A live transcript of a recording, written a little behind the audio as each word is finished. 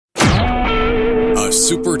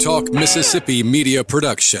SuperTalk Mississippi media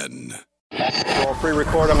production. I'll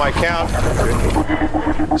pre-record on my count.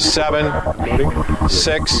 7,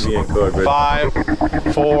 6, 5,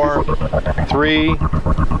 4, 3,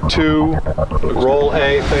 2. Roll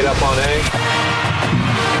A, fade up on A.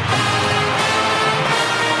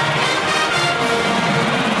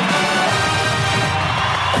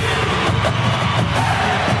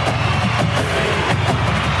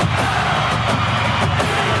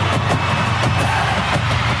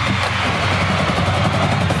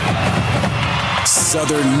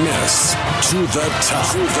 Southern Miss to the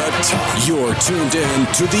top. You're tuned in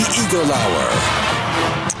to the Eagle Hour.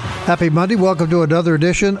 Happy Monday. Welcome to another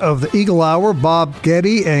edition of the Eagle Hour. Bob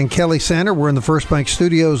Getty and Kelly Sander. We're in the First Bank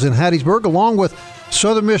Studios in Hattiesburg, along with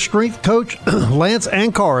Southern Miss strength coach Lance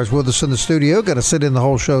Ankar is with us in the studio. Got to sit in the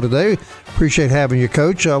whole show today. Appreciate having you,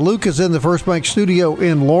 Coach. Luke is in the First Bank Studio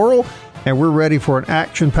in Laurel, and we're ready for an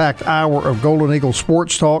action-packed hour of Golden Eagle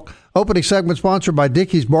sports talk. Opening segment sponsored by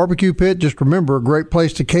Dickey's Barbecue Pit. Just remember, a great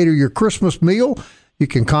place to cater your Christmas meal. You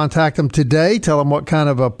can contact them today. Tell them what kind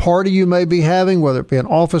of a party you may be having, whether it be an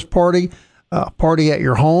office party, a party at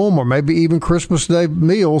your home, or maybe even Christmas Day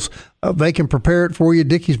meals. They can prepare it for you.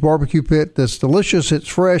 Dickey's Barbecue Pit. That's delicious. It's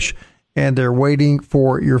fresh, and they're waiting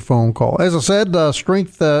for your phone call. As I said,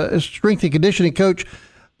 strength and conditioning coach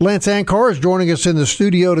Lance Ankar is joining us in the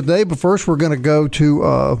studio today. But first, we're going to go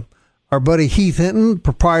to our buddy Heath Hinton,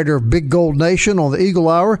 proprietor of Big Gold Nation on the Eagle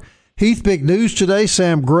Hour. Heath, big news today.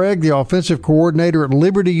 Sam Gregg, the offensive coordinator at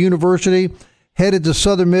Liberty University, headed to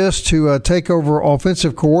Southern Miss to take over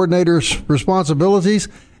offensive coordinator's responsibilities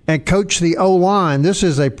and coach the O-line. This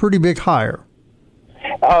is a pretty big hire.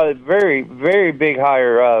 Very, very big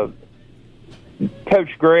hire. Coach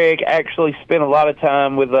Gregg actually spent a lot of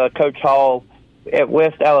time with Coach Hall at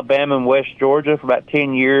West Alabama and West Georgia for about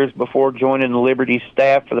 10 years before joining the Liberty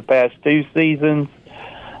staff for the past 2 seasons.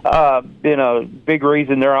 Been a big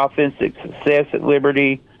reason their offensive success at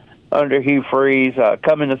Liberty under Hugh Freeze.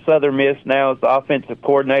 Coming to Southern Miss now as the offensive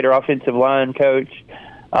coordinator, offensive line coach.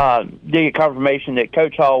 Did get confirmation that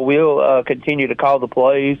Coach Hall will continue to call the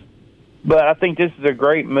plays. But I think this is a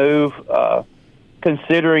great move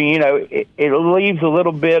considering, it leaves a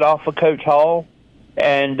little bit off of Coach Hall.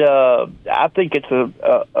 And I think it's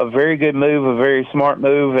a very good move, a very smart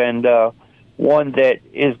move, and one that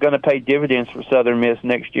is going to pay dividends for Southern Miss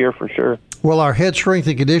next year for sure. Well, our head strength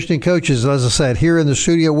and conditioning coach is, as I said, here in the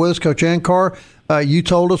studio with us, Coach Ankar. You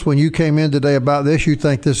told us when you came in today about this, you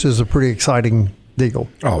think this is a pretty exciting deal.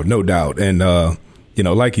 Oh, no doubt. And,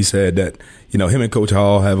 like he said, that, him and Coach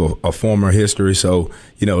Hall have a former history, so,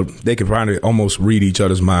 they can probably almost read each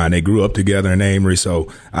other's mind. They grew up together in Amory,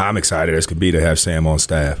 so I'm excited as could be to have Sam on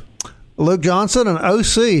staff. Luke Johnson, an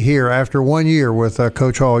OC here after 1 year with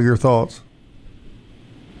Coach Hall. Your thoughts?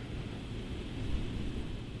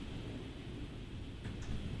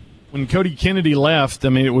 When Cody Kennedy left,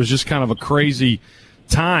 it was just kind of a crazy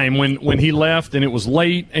time when he left, and it was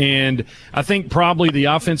late, and I think probably the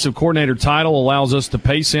offensive coordinator title allows us to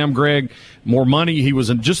pay Sam Gregg more money. He was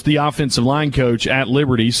just the offensive line coach at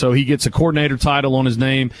Liberty, so he gets a coordinator title on his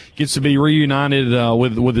name, gets to be reunited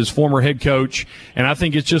with his former head coach, and I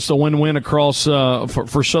think it's just a win-win across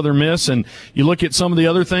for Southern Miss. And you look at some of the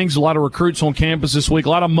other things, a lot of recruits on campus this week, a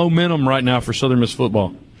lot of momentum right now for Southern Miss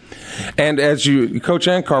football. And as Coach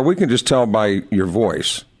Ankar, we can just tell by your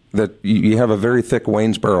voice that you have a very thick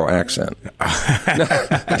Waynesboro accent.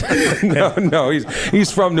 No,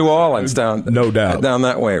 he's from New Orleans, down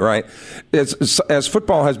that way, right? As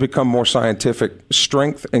football has become more scientific,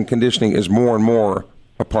 strength and conditioning is more and more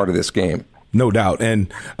a part of this game. No doubt. And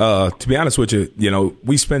to be honest with you,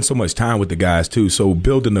 we spend so much time with the guys, too. So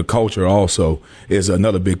building the culture also is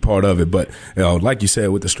another big part of it. But, like you said,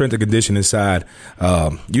 with the strength and conditioning side,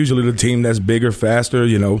 usually the team that's bigger, faster,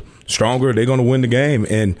 stronger, they're going to win the game.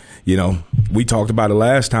 And, we talked about it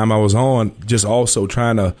last time I was on, just also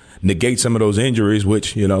trying to negate some of those injuries,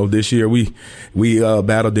 which, this year we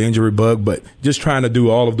battled the injury bug, but just trying to do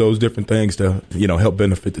all of those different things to, help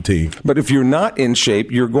benefit the team. But if you're not in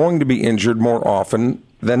shape, you're going to be injured more often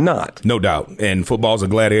than not. No doubt. And football's a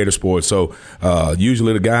gladiator sport. So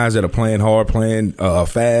usually the guys that are playing hard, playing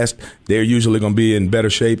fast, they're usually going to be in better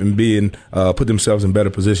shape and put themselves in better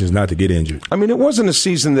positions not to get injured. It wasn't a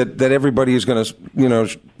season that everybody is going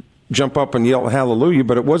to, jump up and yell hallelujah,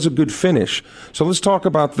 but it was a good finish. So let's talk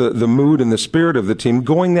about the mood and the spirit of the team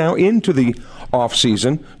going now into the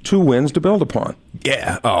offseason, 2 wins to build upon.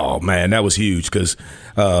 Yeah. Oh, man, that was huge because,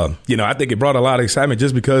 I think it brought a lot of excitement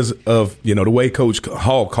just because of, the way Coach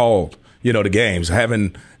Hall called the games,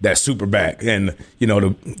 having that super back, and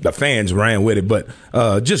the fans ran with it. But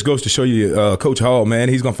just goes to show you, Coach Hall, man,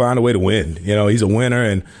 he's gonna find a way to win. He's a winner,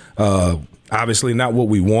 and obviously not what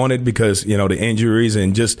we wanted because the injuries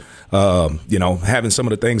and just having some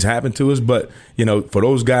of the things happen to us. But for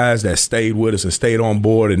those guys that stayed with us and stayed on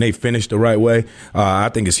board and they finished the right way, I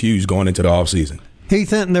think it's huge going into the offseason.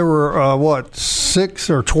 Heath Hinton, there were, 6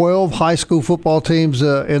 or 12 high school football teams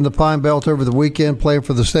in the Pine Belt over the weekend playing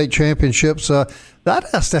for the state championships. That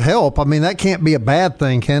has to help. I mean, that can't be a bad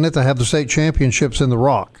thing, can it, to have the state championships in the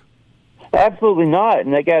Rock? Absolutely not.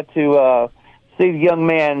 And they got to see the young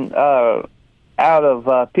man out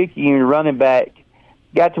of Picayune, running back.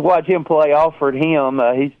 Got to watch him play, offered him.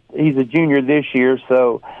 He's a junior this year.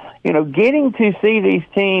 So, getting to see these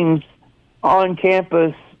teams on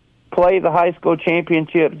campus play the high school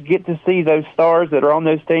championships, get to see those stars that are on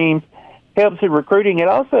those teams, helps in recruiting. It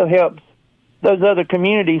also helps those other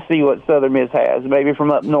communities see what Southern Miss has, maybe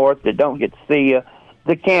from up north that don't get to see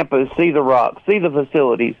the campus, see the Rock, see the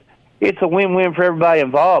facilities. It's a win-win for everybody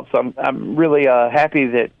involved. So I'm really happy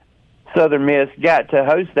that Southern Miss got to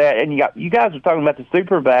host that. And you guys are talking about the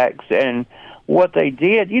Superbacks and what they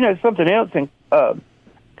did. Something else, and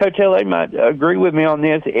Coach L.A. might agree with me on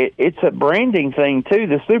this. It's a branding thing, too,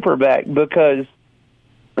 the Superback, because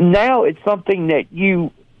now it's something that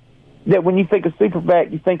when you think of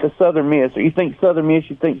Superback, you think of Southern Miss, or you think Southern Miss,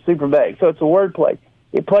 you think Superback. So it's a wordplay.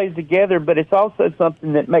 It plays together, but it's also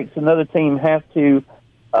something that makes another team have to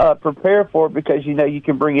prepare for it because, you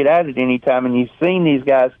can bring it out at any time, and you've seen these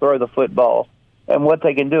guys throw the football and what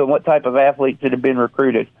they can do and what type of athletes that have been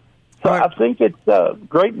recruited. So I think it's a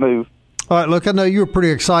great move. All right, look, I know you were pretty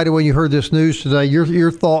excited when you heard this news today.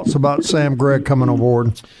 Your thoughts about Sam Gregg coming on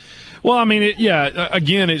board? Well, I mean,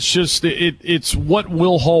 again, it's just it's what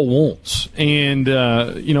Will Hall wants. And,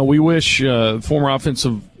 we wish former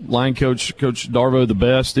offensive line coach Darvo the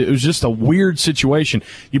best. It was just a weird situation.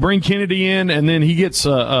 You bring Kennedy in, and then he gets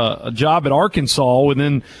a job at Arkansas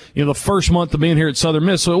within the first month of being here at Southern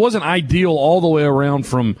Miss. So it wasn't ideal all the way around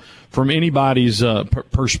from anybody's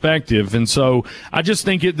perspective. And so I just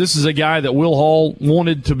think this is a guy that Will Hall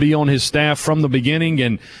wanted to be on his staff from the beginning,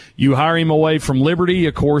 and you hire him away from Liberty.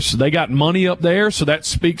 Of course, they got money up there, so that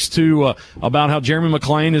speaks to about how Jeremy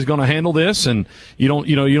McClain is going to handle this. And you don't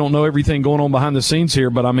know everything going on behind the scenes here,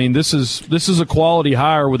 but I mean, this is a quality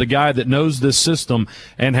hire with a guy that knows this system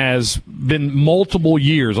and has been multiple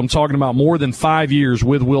years. I'm talking about more than 5 years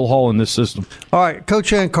with Will Hall in this system. All right,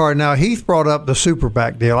 Coach Ankar, now Heath brought up the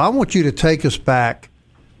Superback deal. I want you to take us back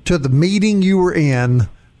to the meeting you were in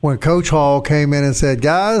when Coach Hall came in and said,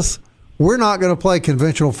 guys, we're not going to play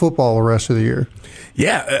conventional football the rest of the year.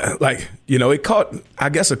 Yeah, it caught, I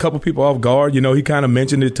guess, a couple people off guard. He kind of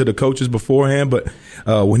mentioned it to the coaches beforehand, but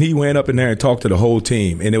when he went up in there and talked to the whole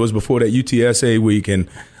team, and it was before that UTSA week, and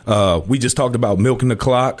we just talked about milking the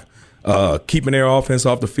clock, keeping their offense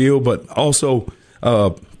off the field, but also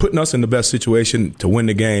putting us in the best situation to win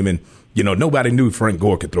the game. And nobody knew Frank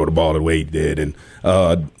Gore could throw the ball the way he did, and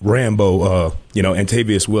Rambo, and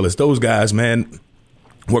Tavius Willis. Those guys, man,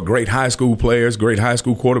 were great high school players, great high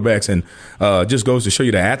school quarterbacks, and just goes to show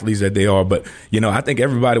you the athletes that they are. But, I think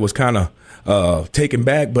everybody was kind of taken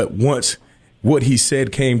back. But once what he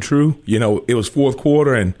said came true, it was fourth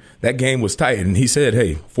quarter, and that game was tight. And he said,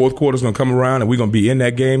 hey, fourth quarter's going to come around, and we're going to be in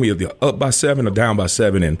that game, either up by 7 or down by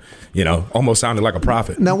 7, and, almost sounded like a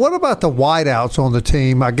prophet. Now, what about the wideouts on the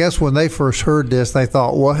team? I guess when they first heard this, they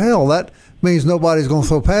thought, well, hell, that means nobody's going to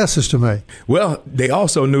throw passes to me. Well, they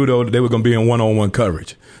also knew, though, that they were going to be in one-on-one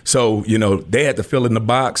coverage. So, they had to fill in the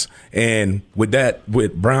box. And with that,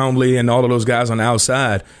 with Brownlee and all of those guys on the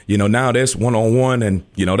outside, now there's one-on-one, and,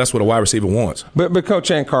 that's what a wide receiver wants. But Coach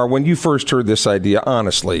Ankar, when you first heard this idea,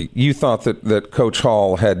 honestly, you thought that Coach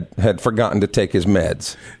Hall had forgotten to take his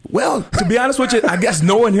meds. Well, to be honest with you, I guess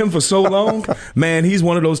knowing him for so long, man, he's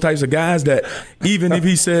one of those types of guys that even if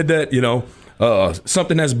he said that,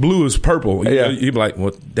 something that's blue is purple. You'd be like,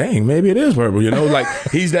 well, dang, maybe it is purple.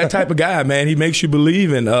 He's that type of guy, man. He makes you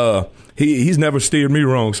believe, and he's never steered me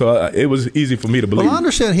wrong. So it was easy for me to believe. Well, I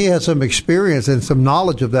understand he had some experience and some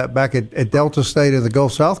knowledge of that back at Delta State in the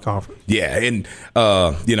Gulf South Conference. Yeah, and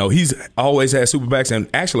he's always had Superbacks. And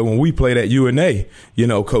actually, when we played at UNA,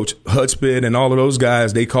 Coach Hudspeth and all of those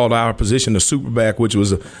guys, they called our position the Superback, which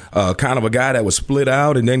was kind of a guy that was split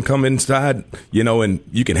out and then come inside, and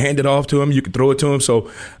you can hand it off to him, you can throw it to him.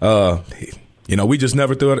 So, we just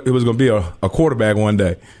never thought it was going to be a quarterback one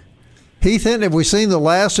day. Heath Hinton, have we seen the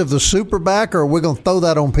last of the Superback, or are we going to throw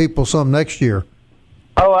that on people some next year?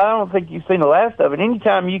 Oh, I don't think you've seen the last of it.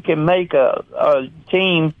 Anytime you can make a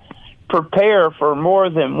team prepare for more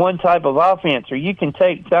than one type of offense, or you can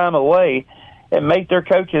take time away and make their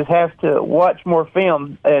coaches have to watch more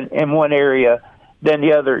film in one area than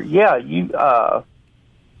the other. Yeah,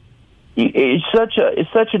 it's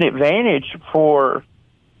such an advantage for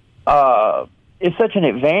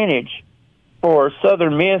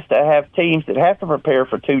Southern Miss to have teams that have to prepare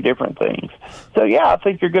for two different things. So yeah, I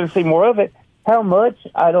think you're going to see more of it. How much,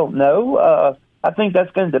 I don't know. I think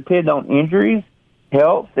that's going to depend on injuries,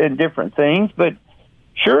 health, and different things. But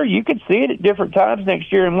sure, you could see it at different times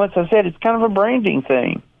next year. And once I said, it's kind of a branding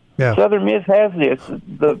thing. Yeah. Southern Miss has this.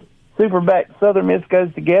 The Superback Southern Miss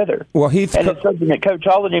goes together. Well, Heath, and it's something that Coach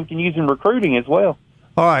Holliday can use in recruiting as well.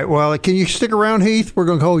 All right. Well, can you stick around, Heath? We're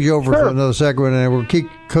going to hold you over for another segment, and we'll keep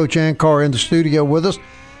Coach Ankar in the studio with us.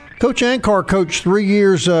 Coach Ankar coached 3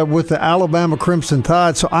 years with the Alabama Crimson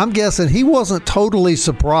Tide, so I'm guessing he wasn't totally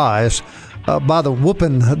surprised by the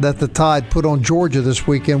whooping that the Tide put on Georgia this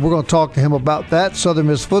weekend. We're going to talk to him about that, Southern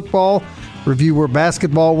Miss football, review where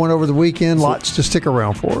basketball went over the weekend. Lots to stick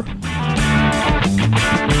around for.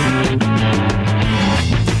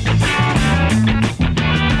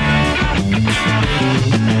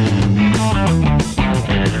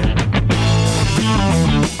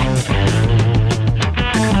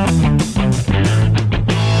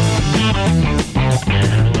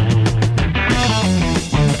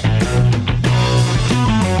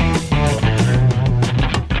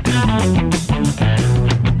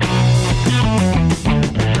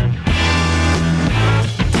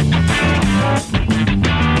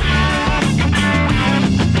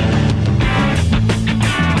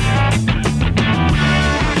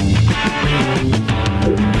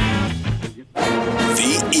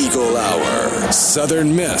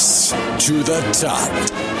 Southern Miss to the top.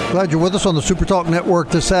 Glad you're with us on the Super Talk Network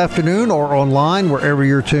this afternoon or online, wherever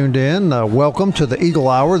you're tuned in. Welcome to the Eagle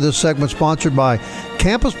Hour. This segment sponsored by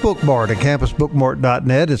Campus Bookmart at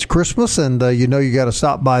campusbookmart.net. It's Christmas, and you got to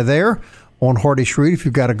stop by there on Hardy Street if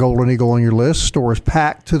you've got a Golden Eagle on your list. Store is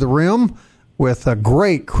packed to the rim with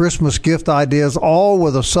great Christmas gift ideas, all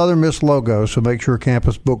with a Southern Miss logo. So make sure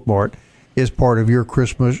Campus Bookmart is part of your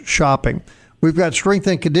Christmas shopping. We've got strength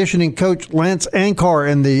and conditioning coach Lance Ankar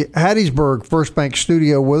in the Hattiesburg First Bank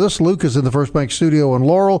studio with us. Luke is in the First Bank studio in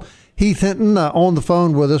Laurel. Heath Hinton on the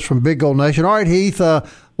phone with us from Big Gold Nation. All right, Heath,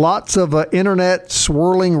 lots of internet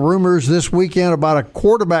swirling rumors this weekend about a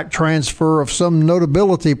quarterback transfer of some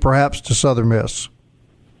notability perhaps to Southern Miss.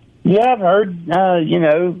 Yeah, I've heard,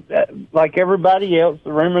 like everybody else,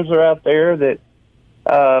 the rumors are out there that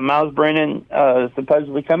Miles Brennan is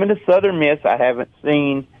supposedly coming to Southern Miss. I haven't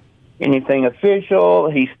seen anything official.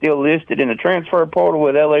 He's still listed in the transfer portal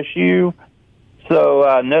with LSU,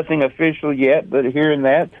 so nothing official yet, but hearing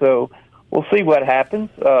that. So we'll see what happens,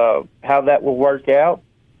 how that will work out.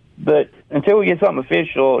 But until we get something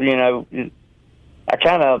official, I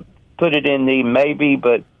kind of put it in the maybe,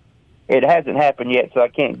 but it hasn't happened yet, so I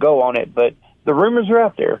can't go on it. But the rumors are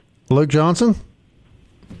out there. Luke Johnson?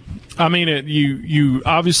 I mean, you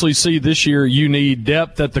obviously see this year you need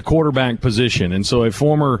depth at the quarterback position. And so a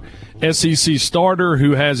former SEC starter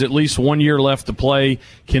who has at least 1 year left to play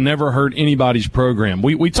can never hurt anybody's program.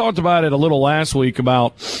 We talked about it a little last week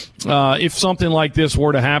about if something like this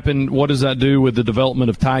were to happen, what does that do with the development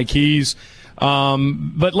of Ty Keys?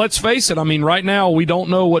 But let's face it. I mean, right now we don't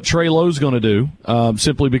know what Trey Lowe's going to do,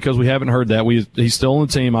 simply because we haven't heard that. He's still on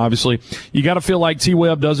the team, obviously. You got to feel like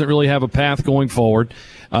T-Webb doesn't really have a path going forward.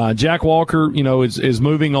 Jack Walker, is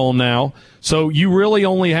moving on now. So you really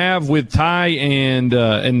only have with Ty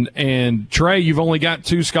and Trey, you've only got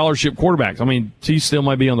two scholarship quarterbacks. I mean, T still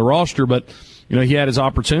might be on the roster, but he had his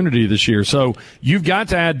opportunity this year. So you've got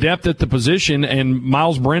to add depth at the position, and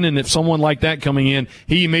Miles Brennan, if someone like that coming in,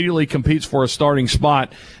 he immediately competes for a starting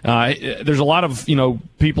spot. There's a lot of,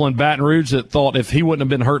 people in Baton Rouge that thought if he wouldn't have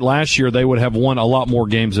been hurt last year, they would have won a lot more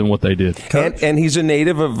games than what they did. And he's a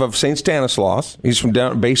native of St. Stanislaus. He's from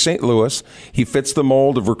down Bay St. Louis. He fits the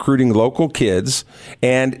mold of recruiting local kids.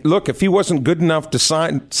 And look, if he wasn't good enough to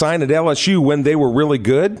sign at LSU when they were really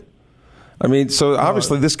good, I mean, so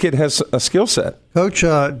obviously this kid has a skill set. Coach,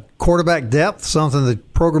 quarterback depth, something the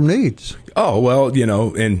program needs. Oh, well,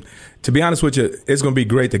 and to be honest with you, it's going to be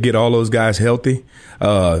great to get all those guys healthy.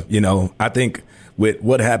 I think with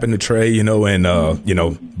what happened to Trey,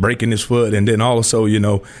 and, breaking his foot, and then also,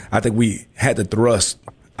 I think we had to thrust,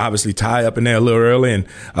 obviously, Ty up in there a little early, and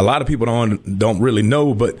a lot of people don't really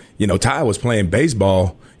know, but, Ty was playing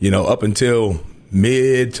baseball, up until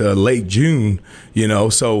mid to late June,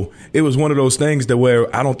 so it was one of those things that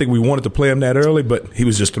where I don't think we wanted to play him that early, but he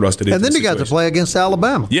was just thrusted into and then the he got to play against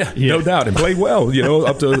Alabama. Yeah, no doubt, and played well,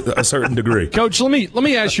 up to a certain degree. Coach, let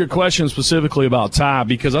me ask you a question specifically about Ty,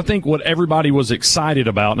 because I think what everybody was excited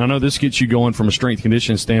about, and I know this gets you going from a strength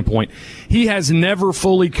conditioning standpoint, he has never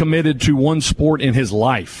fully committed to one sport in his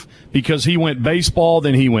life. Because he went baseball,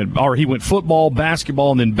 then he went football,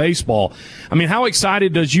 basketball, and then baseball. I mean, how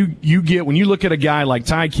excited does you get when you look at a guy like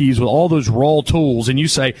Ty Keys with all those raw tools and you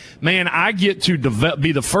say, man, I get to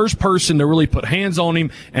be the first person to really put hands on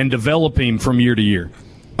him and develop him from year to year?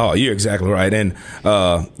 Oh, you're exactly right. And,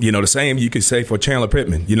 the same you could say for Chandler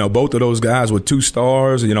Pittman. Both of those guys were 2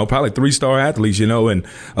 stars, probably 3-star athletes, and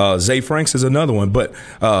Zay Franks is another one. But,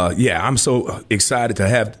 I'm so excited to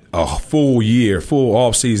have a full year, full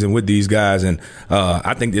off season with these guys. And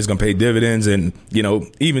I think it's going to pay dividends. And,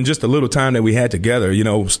 even just a little time that we had together,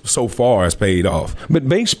 so far has paid off. But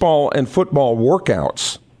baseball and football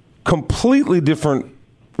workouts, completely different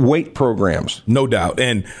weight programs. No doubt.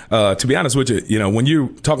 And to be honest with you, when you're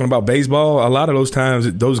talking about baseball, a lot of those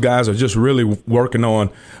times those guys are just really working on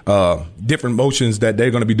different motions that they're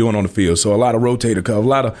going to be doing on the field. So a lot of rotator cuff, a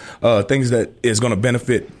lot of things that is going to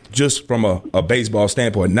benefit just from a baseball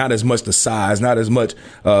standpoint. Not as much the size, not as much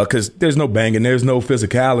because there's no banging, there's no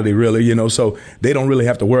physicality really, so they don't really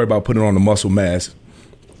have to worry about putting on the muscle mass.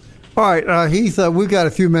 All right, Heath, we've got a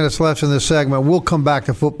few minutes left in this segment. We'll come back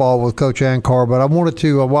to football with Coach Ankar, but I wanted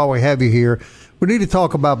to, while we have you here, we need to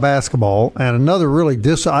talk about basketball and another really,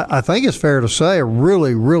 I think it's fair to say, a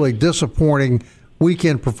really, really disappointing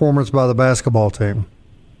weekend performance by the basketball team.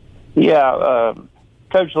 Yeah,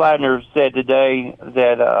 Coach Ladner said today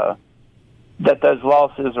that those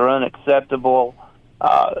losses are unacceptable.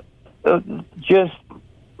 Just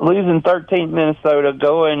losing 13 Minnesota,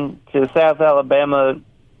 going to South Alabama,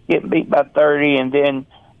 getting beat by 30, and then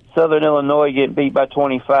Southern Illinois getting beat by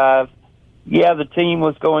 25. Yeah, the team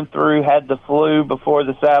was going through, had the flu before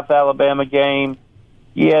the South Alabama game.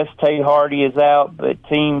 Yes, Tay Hardy is out, but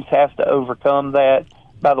teams have to overcome that.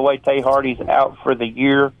 By the way, Tay Hardy's out for the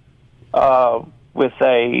year with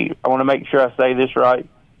I want to make sure I say this right,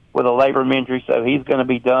 with a labrum injury, so he's going to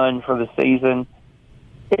be done for the season.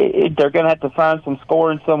 They're going to have to find some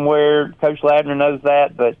scoring somewhere. Coach Ladner knows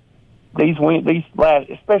that, but especially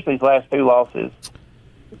these last 2 losses,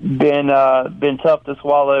 been tough to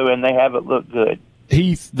swallow, and they haven't looked good.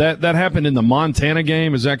 Heath, that happened in the Montana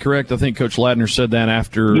game. Is that correct? I think Coach Ladner said that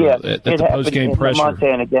after at the post-game pressure. The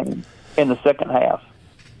Montana game in the second half.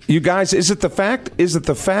 You guys, is it the fact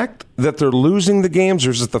that they're losing the games,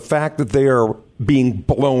 or is it the fact that they are being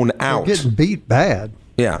blown out? They're getting beat bad.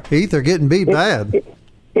 Yeah, Heath, they're getting beat bad.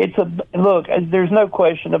 Look. There's no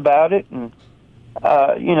question about it, and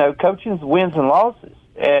coaching's wins and losses.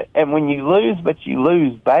 And when you lose, but you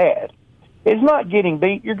lose bad, it's not getting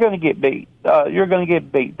beat. You're going to get beat. You're going to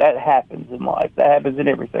get beat. That happens in life. That happens in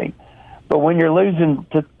everything. But when you're losing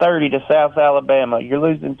to 30 to South Alabama, you're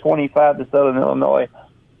losing 25 to Southern Illinois,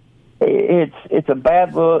 it's a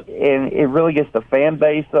bad look, and it really gets the fan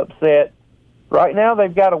base upset. Right now,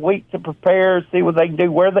 they've got a week to prepare, see what they can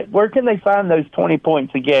do. Where can they find those 20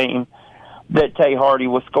 points a game that Tay Hardy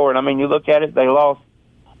was scoring? I mean, you look at it, they lost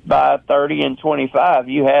by 30 and 25.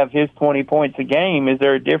 You have his 20 points a game. Is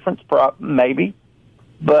there a difference? Maybe.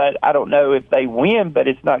 But I don't know if they win, but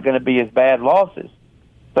it's not going to be as bad losses.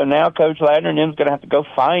 So now Coach Ladner and them's going to have to go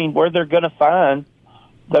find where they're going to find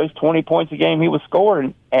those 20 points a game he was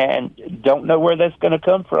scoring, and don't know where that's going to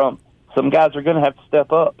come from. Some guys are going to have to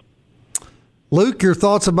step up. Luke, your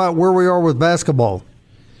thoughts about where we are with basketball?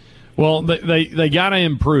 Well, they got to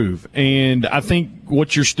improve, and I think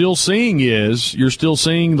what you're still seeing is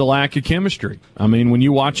the lack of chemistry. I mean, when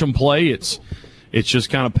you watch them play, it's just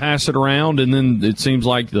kind of pass it around, and then it seems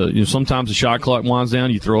like sometimes the shot clock winds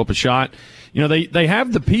down, you throw up a shot. They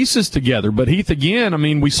have the pieces together, but Heath, again, I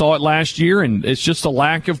mean, we saw it last year, and it's just a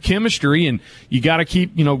lack of chemistry, and you got to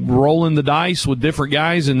keep, rolling the dice with different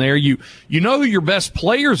guys in there. You know who your best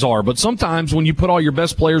players are, but sometimes when you put all your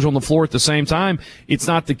best players on the floor at the same time, it's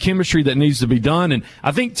not the chemistry that needs to be done. And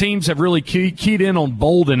I think teams have really keyed in on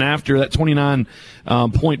Bolden after that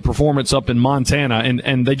 29-point performance up in Montana,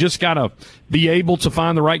 and they just got to be able to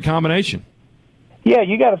find the right combination. Yeah,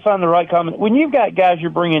 you got to find the right combination. When you've got guys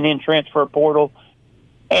you're bringing in transfer portal,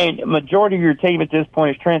 and a majority of your team at this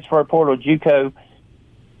point is transfer portal, JUCO,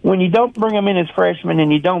 when you don't bring them in as freshmen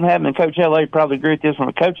and you don't have them, and Coach L.A. probably agree with this from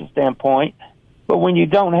a coaching standpoint, but when you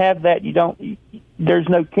don't have that, there's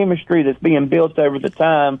no chemistry that's being built over the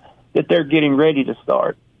time that they're getting ready to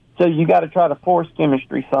start. So you got to try to force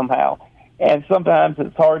chemistry somehow. And sometimes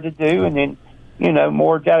it's hard to do, and then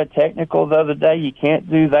Moore got a technical the other day. You can't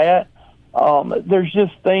do that. There's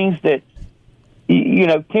just things that,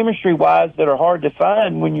 chemistry-wise that are hard to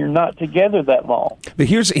find when you're not together that long. But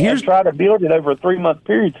here's try to build it over a 3-month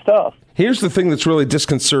period. Tough. Here's the thing that's really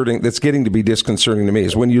disconcerting, that's getting to be disconcerting to me,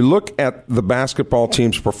 is when you look at the basketball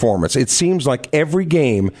team's performance, it seems like every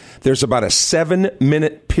game there's about a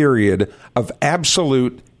 7-minute period of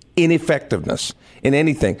absolute ineffectiveness in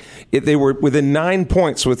anything. They were within 9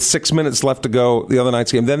 points with 6 minutes left to go the other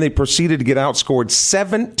night's game. Then they proceeded to get outscored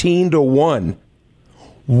 17-1.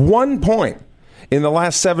 1 point in the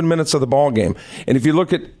last 7 minutes of the ball game. And if you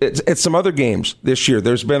look at some other games this year,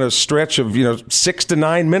 there's been a stretch of 6 to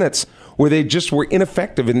 9 minutes where they just were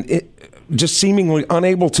ineffective and just seemingly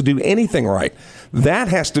unable to do anything right. They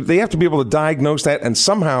have to be able to diagnose that and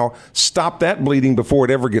somehow stop that bleeding before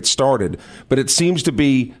it ever gets started. But it seems to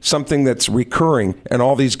be something that's recurring in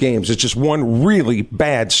all these games. It's just one really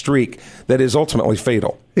bad streak that is ultimately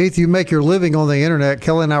fatal. Heath, you make your living on the internet.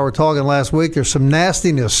 Kelly and I were talking last week. There's some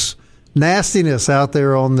nastiness out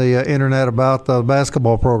there on the internet about the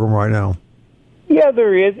basketball program right now. Yeah,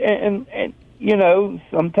 there is, and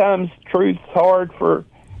sometimes truth's hard for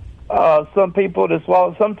some people to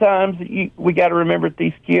swallow. Sometimes we got to remember that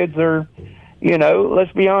these kids are,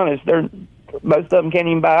 let's be honest, most of them can't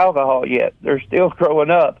even buy alcohol yet. They're still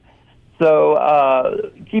growing up.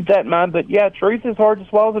 So keep that in mind. But yeah, truth is hard to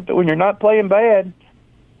swallow. But when you're not playing bad,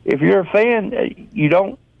 if you're a fan, you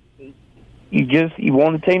want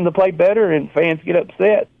the team to play better, and fans get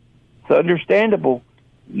upset. It's understandable.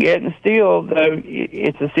 Yet and still, though,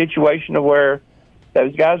 it's a situation of where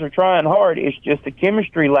those guys are trying hard. It's just a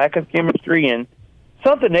lack of chemistry, and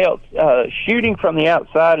something else. Shooting from the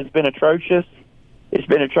outside has been atrocious. It's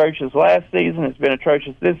been atrocious last season. It's been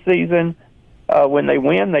atrocious this season. When they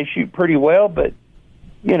win, they shoot pretty well, but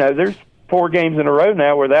there's 4 games in a row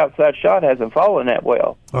now where the outside shot hasn't fallen that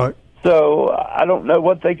well. All right. So I don't know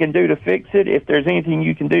what they can do to fix it, if there's anything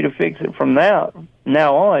you can do to fix it from now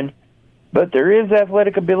on. But there is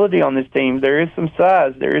athletic ability on this team. There is some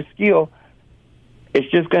size. There is skill. It's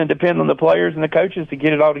just going to depend on the players and the coaches to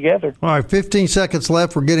get it all together. All right, 15 seconds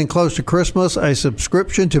left. We're getting close to Christmas. A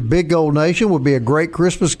subscription to Big Gold Nation would be a great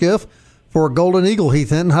Christmas gift for a Golden Eagle,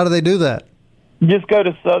 Heath Hinton. How do they do that? Just go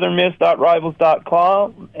to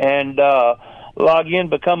southernmiss.rivals.com and log in,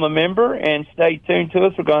 become a member, and stay tuned to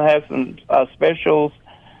us. We're going to have some specials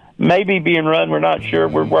maybe being run. We're not sure.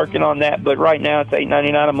 We're working on that, but right now it's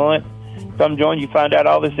 $8.99 a month. Come join. You find out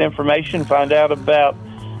all this information, find out about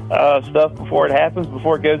stuff before it happens,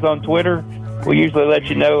 before it goes on Twitter. We usually let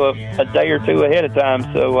you know a day or two ahead of time,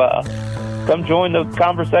 so come join the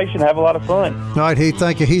conversation. Have a lot of fun. All right, Heath,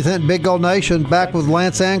 thank you. Heath Hinton, Big Gold Nation, back with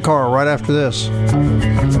Lance Ankar right after this.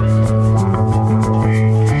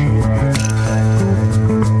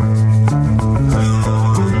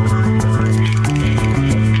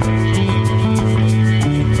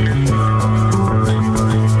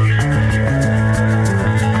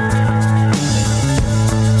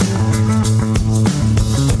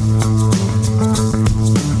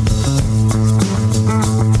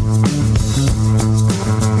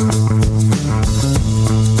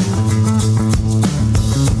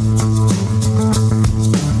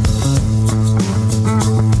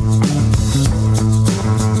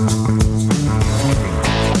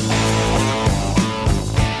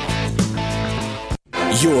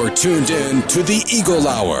 You're tuned in to the Eagle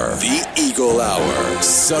Hour. The Eagle Hour.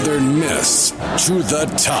 Southern Miss to the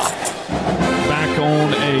top. Back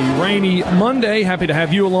on a rainy Monday. Happy to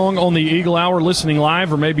have you along on the Eagle Hour, listening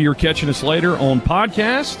live, or maybe you're catching us later on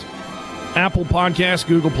podcast. Apple Podcasts,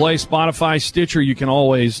 Google Play, Spotify, Stitcher. You can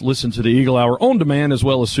always listen to the Eagle Hour on demand, as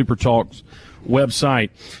well as Super Talk's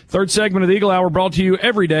website. Third segment of the Eagle Hour brought to you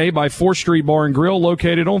every day by 4th Street Bar and Grill,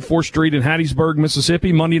 located on 4th Street in Hattiesburg,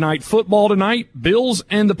 Mississippi. Monday Night Football tonight, Bills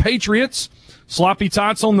and the Patriots. Sloppy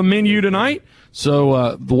tots on the menu tonight.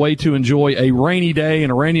 So the way to enjoy a rainy day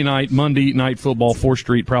and a rainy night, Monday Night Football. 4th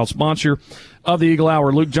Street, proud sponsor of the Eagle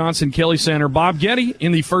Hour. Luke Johnson, Kelly Center, Bob Getty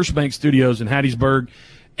in the First Bank Studios in Hattiesburg.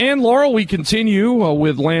 And, Laurel, we continue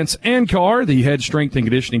with Lance Ankar, the head strength and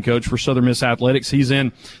conditioning coach for Southern Miss Athletics. He's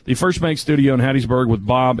in the First Bank studio in Hattiesburg with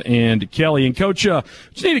Bob and Kelly. And, Coach,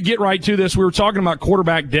 just need to get right to this. We were talking about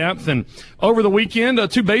quarterback depth, and over the weekend,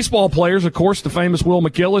 2 baseball players, of course, the famous Will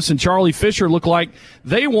McGillis and Charlie Fisher, look like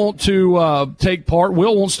they want to take part.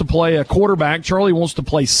 Will wants to play a quarterback. Charlie wants to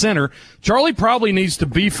play center. Charlie probably needs to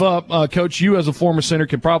beef up. Coach, you as a former center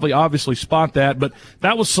could probably obviously spot that, but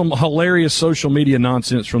that was some hilarious social media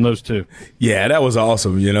nonsense from those two. Yeah, that was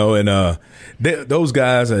awesome, and those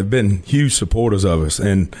guys have been huge supporters of us.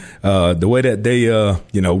 And the way that they,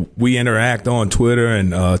 we interact on Twitter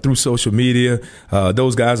and through social media,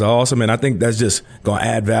 those guys are awesome. And I think that's just going to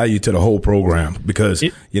add value to the whole program because,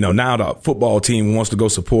 now the football team wants to go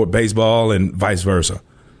support baseball and vice versa.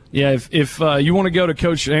 Yeah, if you want to go to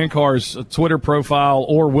Coach Ankar's Twitter profile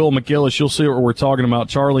or Will McGillis, you'll see what we're talking about.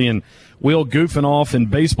 Charlie and Will goofing off in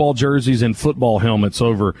baseball jerseys and football helmets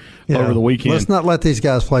over the weekend. Let's not let these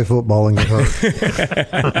guys play football and get hurt.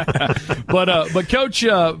 But Coach,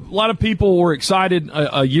 a lot of people were excited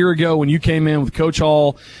a year ago when you came in with Coach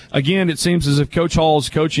Hall. Again, it seems as if Coach Hall's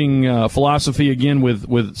coaching philosophy again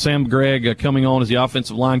with Sam Gregg coming on as the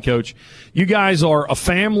offensive line coach. You guys are a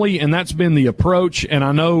family, and that's been the approach. And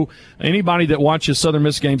I know anybody that watches Southern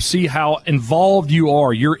Miss games see how involved you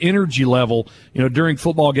are, your energy level, during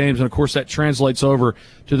football games, and of course that translates over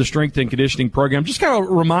to the strength and conditioning program. Just kind of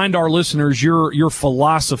remind our listeners your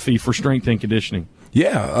philosophy for strength and conditioning.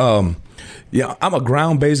 Yeah, I'm a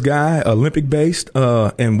ground-based guy, Olympic-based,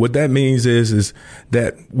 and what that means is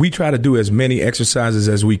that we try to do as many exercises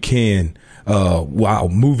as we can while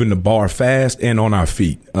moving the bar fast and on our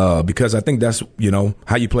feet, because I think that's,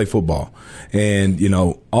 how you play football. And,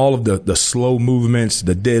 all of the slow movements,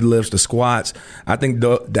 the deadlifts, the squats, I think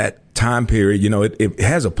that time period, it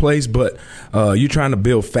has a place, but you're trying to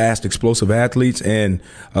build fast, explosive athletes. And,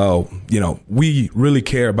 we really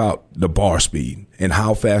care about the bar speed and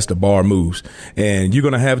how fast the bar moves. And you're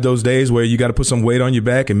going to have those days where you got to put some weight on your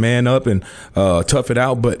back and man up and tough it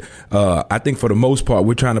out. But I think for the most part,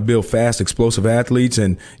 we're trying to build fast, explosive athletes.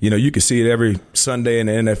 And, you can see it every Sunday in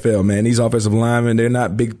the NFL, man. These offensive linemen, they're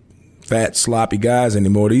not big, fat, sloppy guys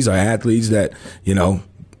anymore. These are athletes that,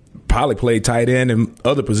 probably played tight end and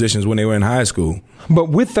other positions when they were in high school. But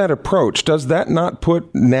with that approach, does that not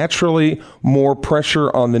put naturally more pressure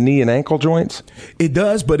on the knee and ankle joints? It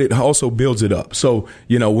does, but it also builds it up. So,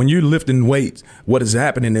 when you're lifting weights, what is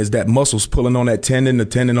happening is that muscle's pulling on that tendon, the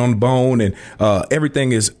tendon on the bone, and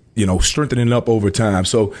everything is, strengthening up over time.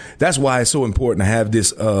 So that's why it's so important to have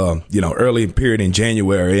this, early period in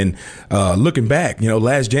January. And looking back,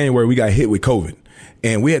 last January we got hit with COVID,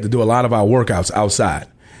 and we had to do a lot of our workouts outside.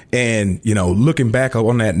 And, looking back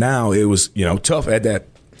on that now, it was, tough at that,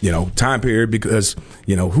 time period because,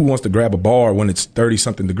 who wants to grab a bar when it's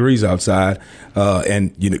 30-something degrees outside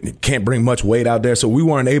and you can't bring much weight out there. So we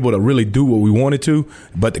weren't able to really do what we wanted to,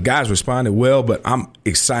 but the guys responded well. But I'm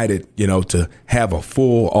excited, to have a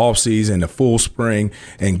full off season, a full spring,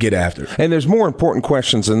 and get after it. And there's more important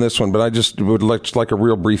questions than this one, but I just would like a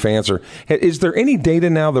real brief answer. Is there any data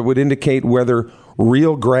now that would indicate whether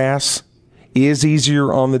real grass is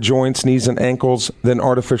easier on the joints, knees, and ankles than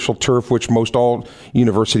artificial turf, which most all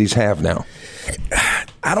universities have now?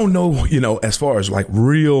 I don't know, as far as like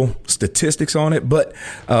real statistics on it, but,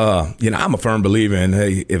 I'm a firm believer in,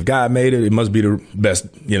 hey, if God made it, it must be the best,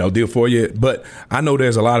 deal for you. But I know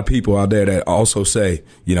there's a lot of people out there that also say,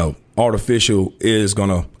 artificial is going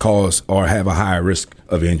to cause or have a higher risk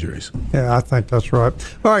of injuries. Yeah, I think that's right.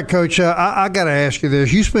 All right, Coach, I got to ask you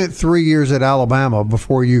this. You spent 3 years at Alabama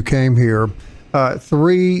before you came here,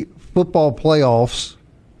 3 football playoffs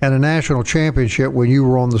and a national championship when you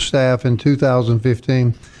were on the staff in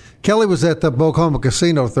 2015. Kelly was at the Oklahoma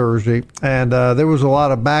Casino Thursday, and there was a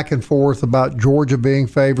lot of back and forth about Georgia being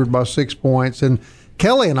favored by 6 points. And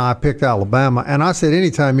Kelly and I picked Alabama, and I said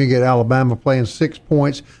anytime you get Alabama playing 6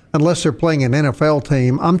 points, unless they're playing an NFL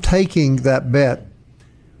team, I'm taking that bet.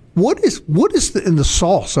 What is in the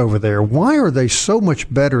sauce over there? Why are they so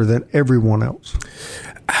much better than everyone else?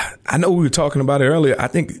 I know we were talking about it earlier. I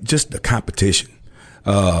think just the competition.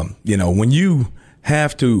 When you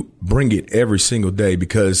have to bring it every single day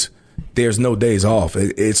because there's no days off,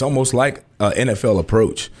 it's almost like an NFL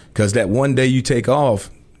approach because that one day you take off,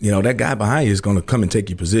 that guy behind you is going to come and take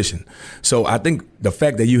your position. So I think the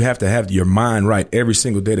fact that you have to have your mind right every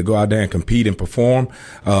single day to go out there and compete and perform,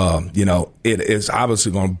 it is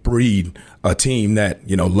obviously going to breed a team that,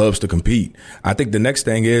 loves to compete. I think the next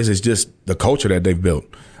thing is just the culture that they've built.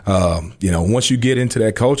 Once you get into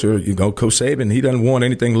that culture, Coach Saban, he doesn't want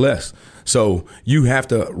anything less. So you have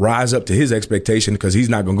to rise up to his expectation because he's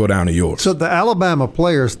not going to go down to yours. So the Alabama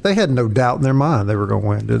players, they had no doubt in their mind they were going to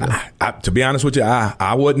win, did they? To be honest with you,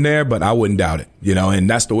 I wasn't there, but I wouldn't doubt it. And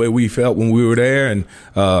that's the way we felt when we were there, and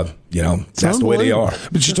that's the way they are.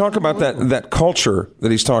 But you talk about that culture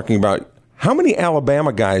that he's talking about. How many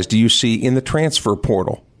Alabama guys do you see in the transfer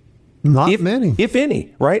portal? Not many. If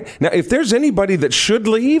any, right? Now, if there's anybody that should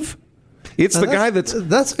leave, It's the guy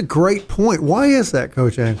that's a great point. Why is that,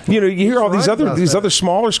 Coach Ankle? You hear all these other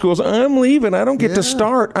smaller schools. I'm leaving. I don't get to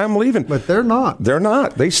start. I'm leaving. But they're not. They're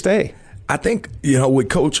not. They stay. I think with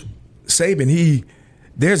Coach Saban,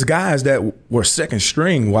 there's guys that were second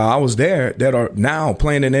string while I was there that are now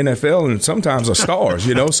playing in the NFL and sometimes are stars,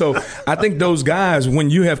 So I think those guys, when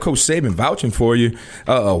you have Coach Saban vouching for you,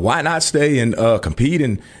 why not stay and compete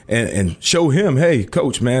and show him, hey,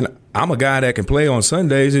 Coach, man, I'm a guy that can play on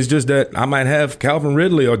Sundays. It's just that I might have Calvin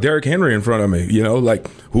Ridley or Derrick Henry in front of me,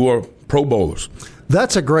 who are Pro Bowlers.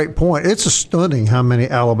 That's a great point. It's stunning how many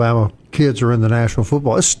Alabama kids are in the National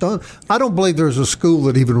Football. It's stunning. I don't believe there's a school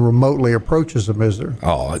that even remotely approaches them, is there?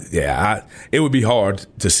 Oh, yeah. It would be hard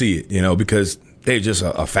to see it, because they're just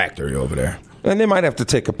a factory over there. And they might have to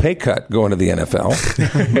take a pay cut going to the NFL.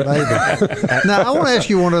 Now, I want to ask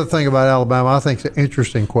you one other thing about Alabama. I think it's an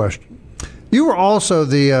interesting question. You were also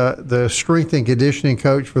the strength and conditioning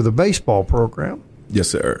coach for the baseball program. Yes,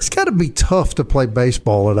 sir. It's got to be tough to play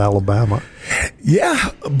baseball at Alabama.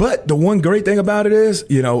 Yeah, but the one great thing about it is,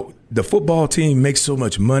 the football team makes so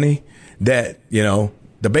much money that,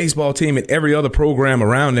 the baseball team and every other program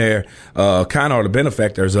around there kind of are the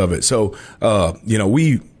benefactors of it. So,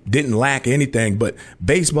 we didn't lack anything, but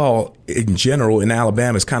baseball in general in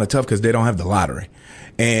Alabama is kind of tough because they don't have the lottery.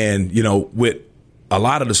 And, with a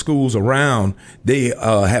lot of the schools around, they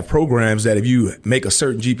have programs that if you make a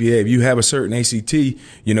certain GPA, if you have a certain ACT,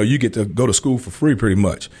 you get to go to school for free pretty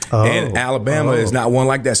much. And Alabama is not one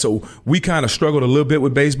like that. So we kind of struggled a little bit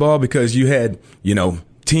with baseball because you had,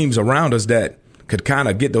 teams around us that could kind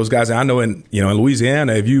of get those guys. I know in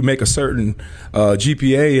Louisiana, if you make a certain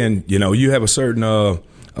GPA and, you have a certain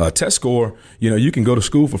test score, you can go to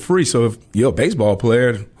school for free. So if you're a baseball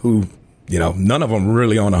player who, none of them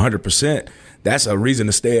really on 100%, that's a reason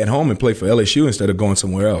to stay at home and play for LSU instead of going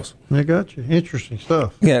somewhere else. I got you. Interesting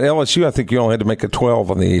stuff. Yeah, at LSU, I think you only had to make a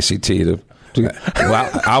 12 on the ACT to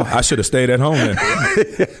well, I should have stayed at home then.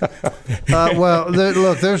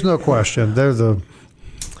 Look, there's no question. They're the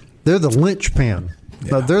linchpin.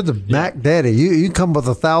 Yeah. They're the Mac Daddy. You come with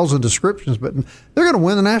 1,000 descriptions, but they're going to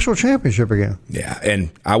win the national championship again. Yeah,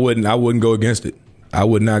 and I wouldn't go against it. I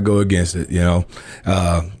would not go against it,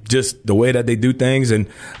 just the way that they do things. And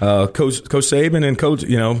Coach Saban and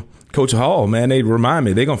Coach Hall, man, they remind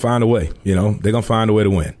me they're going to find a way. They're going to find a way to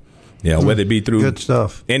win. Whether it be through good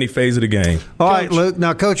stuff, any phase of the game. All right, Luke.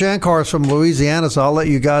 Now, Coach Ankar is from Louisiana, so I'll let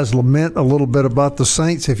you guys lament a little bit about the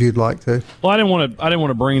Saints if you'd like to. Well, I didn't want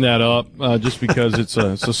to bring that up just because it's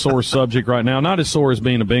a sore subject right now. Not as sore as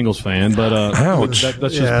being a Bengals fan, but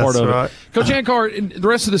that's just part of it. Coach Ankar, in the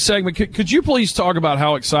rest of the segment, could you please talk about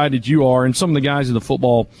how excited you are and some of the guys in the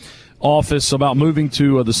football office about moving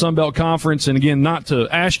to the Sun Belt Conference? And again, not to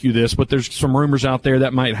ask you this, but there's some rumors out there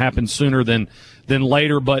that might happen sooner than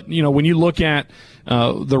later. But, when you look at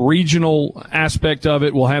the regional aspect of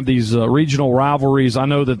it, we'll have these regional rivalries. I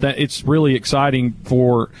know that it's really exciting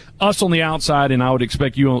for us on the outside, and I would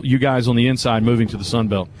expect you guys on the inside moving to the Sun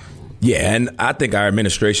Belt. Yeah, and I think our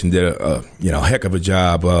administration did a heck of a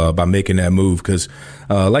job by making that move because,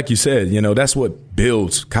 like you said, that's what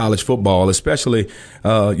builds college football, especially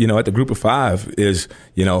at the Group of Five is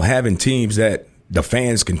having teams that the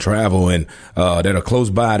fans can travel and that are close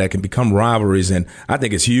by that can become rivalries, and I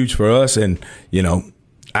think it's huge for us. And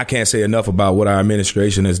I can't say enough about what our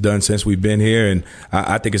administration has done since we've been here, and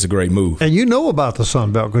I think it's a great move. And you know about the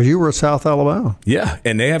Sun Belt because you were at South Alabama. Yeah,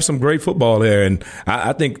 and they have some great football there, and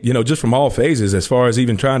I think, just from all phases as far as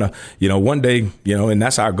even trying to, one day, and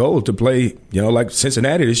that's our goal to play, like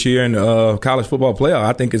Cincinnati this year in college football playoff.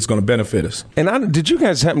 I think it's going to benefit us. And did you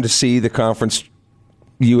guys happen to see the Conference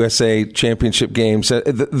USA championship games?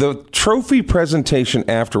 The trophy presentation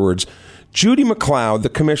afterwards, Judy McLeod, the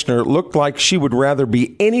commissioner, looked like she would rather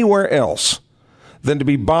be anywhere else than to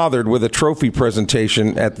be bothered with a trophy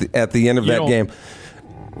presentation at the end of that game.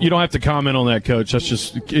 You don't have to comment on that, Coach. That's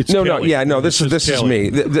just it's no, Kelly. no, yeah, no. This is me.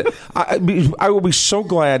 I will be so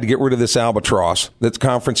glad to get rid of this albatross that's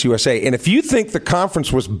Conference USA. And if you think the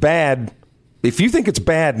conference was bad, if you think it's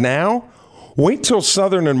bad now, wait till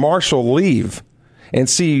Southern and Marshall leave and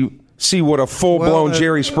see what a full-blown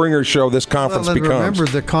Jerry Springer show this conference becomes. Remember,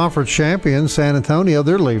 the conference champions, San Antonio,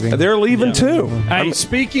 they're leaving. They're leaving, too. Hey,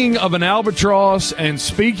 speaking of an albatross and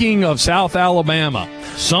speaking of South Alabama,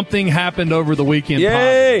 something happened over the weekend.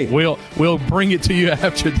 Yay! We'll bring it to you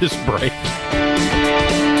after this break.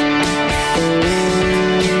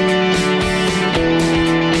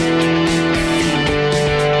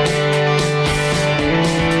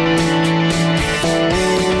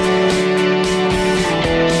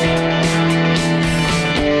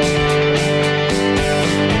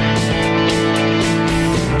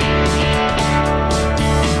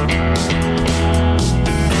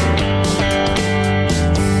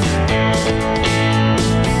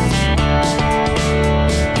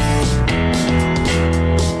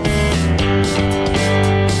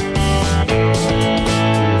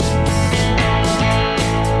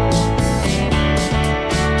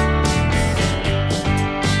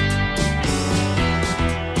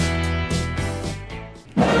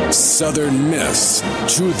 Southern Miss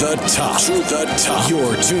to the top. To the top.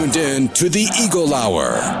 You're tuned in to the Eagle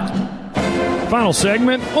Hour. Final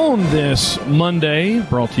segment on this Monday,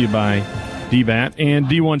 brought to you by DBAT and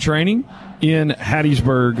D1 Training in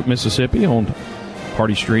Hattiesburg, Mississippi, on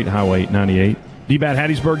Party Street, Highway 98.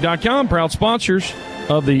 DBATHattiesburg.com, proud sponsors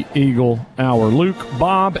of the Eagle Hour. Luke,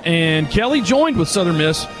 Bob, and Kelly joined with Southern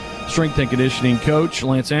Miss strength and conditioning coach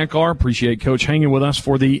Lance Ankar. Appreciate Coach hanging with us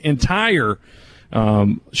for the entire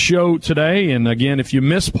show today. And again, if you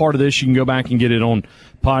missed part of this, you can go back and get it on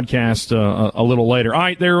podcast a little later. All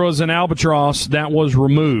right, there was an albatross that was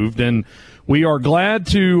removed, and we are glad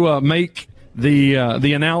to make the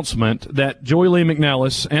announcement that Joy Lee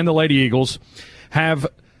McNellis and the Lady Eagles have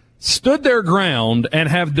stood their ground and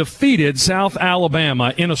have defeated South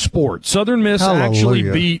Alabama in a sport. Southern Miss actually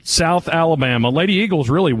beat South Alabama. Lady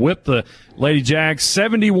Eagles really whipped the Lady Jags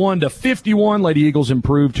 71-51. Lady Eagles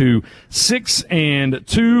improved to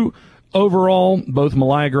 6-2 overall. Both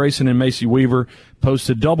Malaya Grayson and Macy Weaver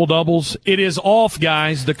posted double-doubles. It is off,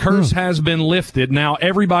 guys. The curse has been lifted. Now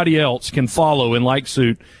everybody else can follow in like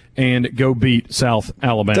suit and go beat South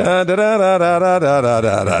Alabama. What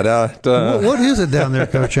is it down there,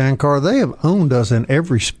 Coach Ankar? They have owned us in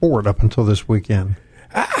every sport up until this weekend.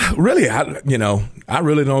 I really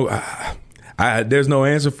don't. There's no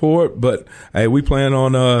answer for it, but hey, we plan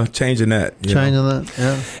on changing that. Changing that,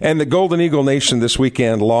 yeah. And the Golden Eagle Nation this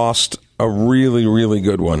weekend lost a really, really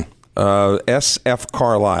good one. S.F.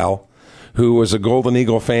 Carlisle, who was a Golden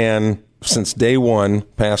Eagle fan since day one,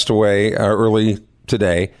 passed away early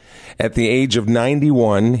today. At the age of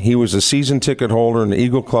 91, he was a season ticket holder and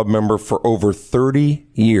Eagle Club member for over 30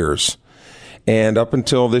 years. And up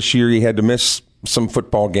until this year, he had to miss some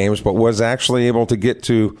football games, but was actually able to get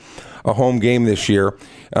to a home game this year.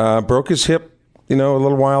 Broke his hip, a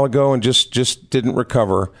little while ago and just didn't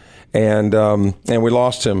recover. And we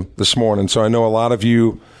lost him this morning. So I know a lot of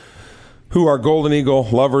you who are Golden Eagle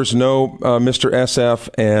lovers know Mr. SF,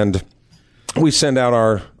 and we send out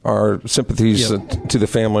our sympathies to the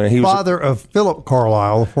family. He was father of Philip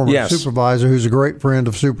Carlisle, a former supervisor who's a great friend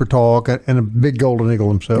of Super Talk and a big Golden Eagle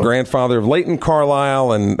himself. Grandfather of Leighton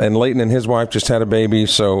Carlisle, and Leighton and his wife just had a baby.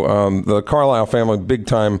 So the Carlisle family,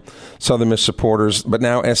 big-time Southern Miss supporters. But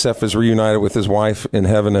now SF is reunited with his wife in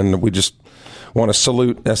heaven, and we just want to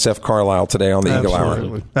salute SF Carlisle today on the Eagle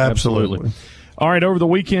Hour. Absolutely. All right, over the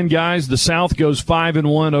weekend, guys, the South goes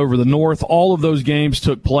 5-1 over the North. All of those games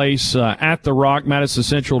took place at the Rock. Madison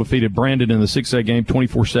Central defeated Brandon in the 6A game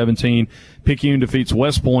 24-17. Picayune defeats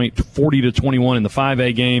West Point 40-21 in the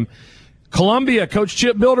 5A game. Columbia, Coach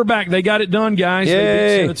Chip Bilderback, they got it done, guys. Yay.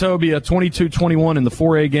 They beat Senatobia 22-21 in the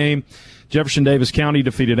 4A game. Jefferson Davis County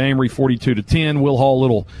defeated Amory 42-10. Will Hall a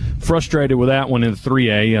little frustrated with that one in the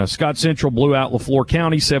 3A. Scott Central blew out LaFleur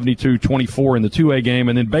County 72-24 in the 2A game.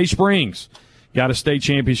 And then Bay Springs got a state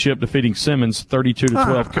championship, defeating Simmons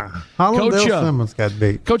 32-12. Hollandale Simmons got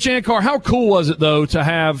beat. Coach Ankar, how cool was it, though, to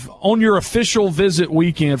have on your official visit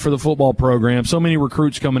weekend for the football program, so many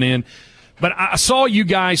recruits coming in? But I saw you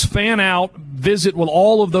guys fan out, visit with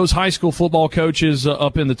all of those high school football coaches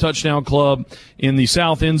up in the Touchdown Club in the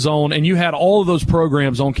South End Zone, and you had all of those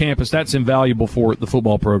programs on campus. That's invaluable for the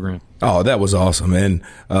football program. Oh, that was awesome. And,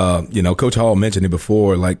 Coach Hall mentioned it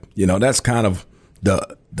before, that's kind of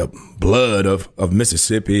the blood of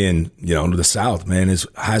Mississippi and, the South, man, is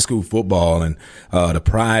high school football and the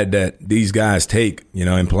pride that these guys take,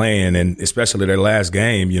 in playing, and especially their last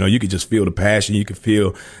game. You could just feel the passion. You could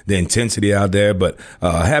feel the intensity out there. But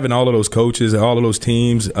having all of those coaches and all of those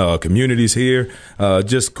teams, communities here,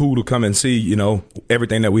 just cool to come and see,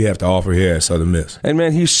 everything that we have to offer here at Southern Miss. And,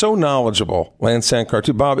 man, he's so knowledgeable, Lance Ankar,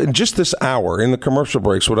 too. Bob, in just this hour in the commercial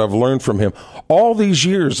breaks, what I've learned from him, all these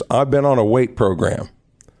years I've been on a weight program.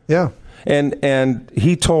 Yeah. And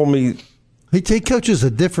he told me he coaches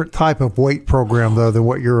a different type of weight program though than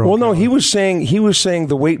what you're on. Well, no, he was saying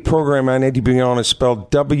the weight program I need to be on is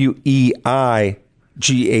spelled WEIGHT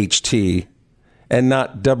and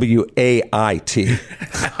not WAIT,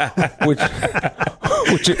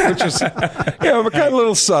 which is kind of a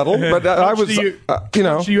little subtle. But I was,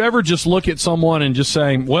 Do you ever just look at someone and just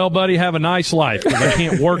say, "Well, buddy, have a nice life," because I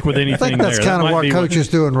can't work with anything? I think that's kind of what Coach is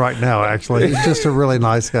doing right now. Actually, he's just a really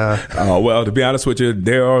nice guy. Oh well, to be honest with you,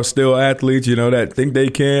 there are still athletes, that think they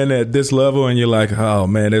can at this level, and you're like, "Oh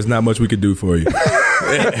man, there's not much we could do for you."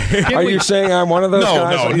 Are you saying I'm one of those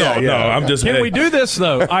guys? No. I'm just. Can we do this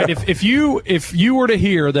though? All right, if you were to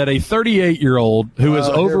hear that a 38-year-old who is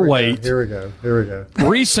overweight, here we go,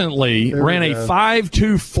 recently ran a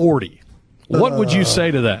 5.240, what would you say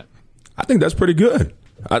to that? I think that's pretty good.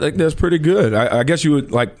 I guess you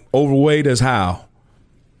would like overweight as how?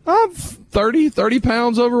 I'm 30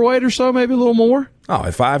 pounds overweight or so, maybe a little more. Oh,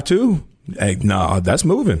 at 5'2"? Hey, no, that's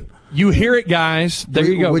moving. You hear it, guys. There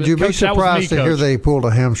you go. Would you be surprised to hear they pulled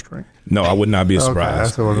a hamstring? No, I would not be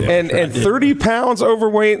surprised. Okay, and 30 pounds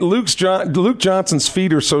overweight. Luke Johnson's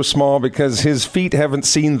feet are so small because his feet haven't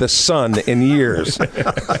seen the sun in years.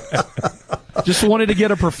 Just wanted to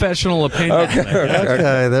get a professional opinion.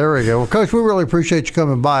 Okay, there we go. Well, Coach, we really appreciate you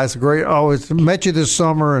coming by. It's great. Always met you this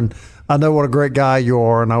summer, and I know what a great guy you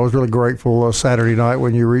are, and I was really grateful Saturday night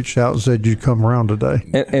when you reached out and said you'd come around today.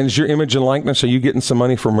 And is your image and likeness, are you getting some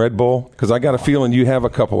money from Red Bull? Because I got a feeling you have a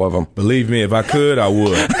couple of them. Believe me, if I could, I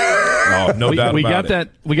would. Oh, no doubt about it.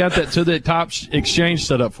 We got that to the top exchange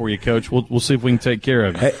set up for you, Coach. We'll see if we can take care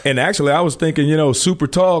of it. And actually, I was thinking, Super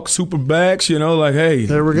Talk, Super Backs, like, hey,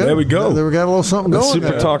 there we go. There we go. There we got a little something going.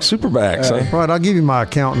 Super Talk, Super Backs. Right, I'll give you my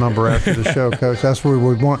account number after the show, Coach. That's where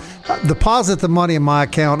we want. Deposit the money in my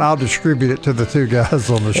account. I'll distribute it to the two guys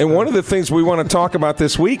on the show. And one of the things we want to talk about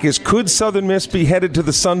this week is, could Southern Miss be headed to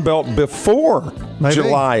the Sun Belt before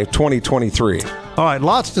July of 2023? All right,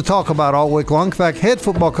 lots to talk about all week long. In fact, head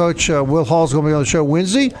football coach Will Hall's going to be on the show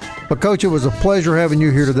Wednesday. But, Coach, it was a pleasure having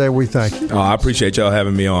you here today. We thank you. Oh, I appreciate y'all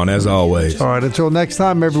having me on, as always. All right, until next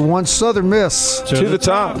time, everyone, Southern Miss to the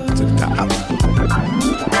top. To the top.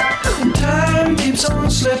 Time keeps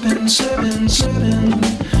on slipping, slipping, slipping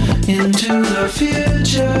into the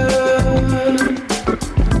future.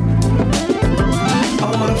 I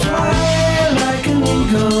want to fly like an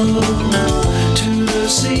eagle to the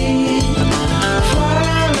sea.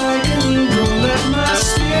 Fly like an eagle, let my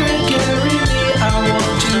spirit carry me. I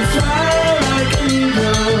want to fly like an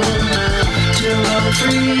eagle till I'm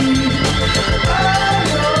free. I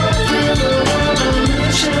go through the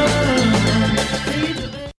revolution.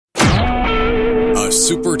 A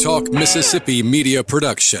SuperTalk Mississippi media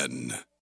production.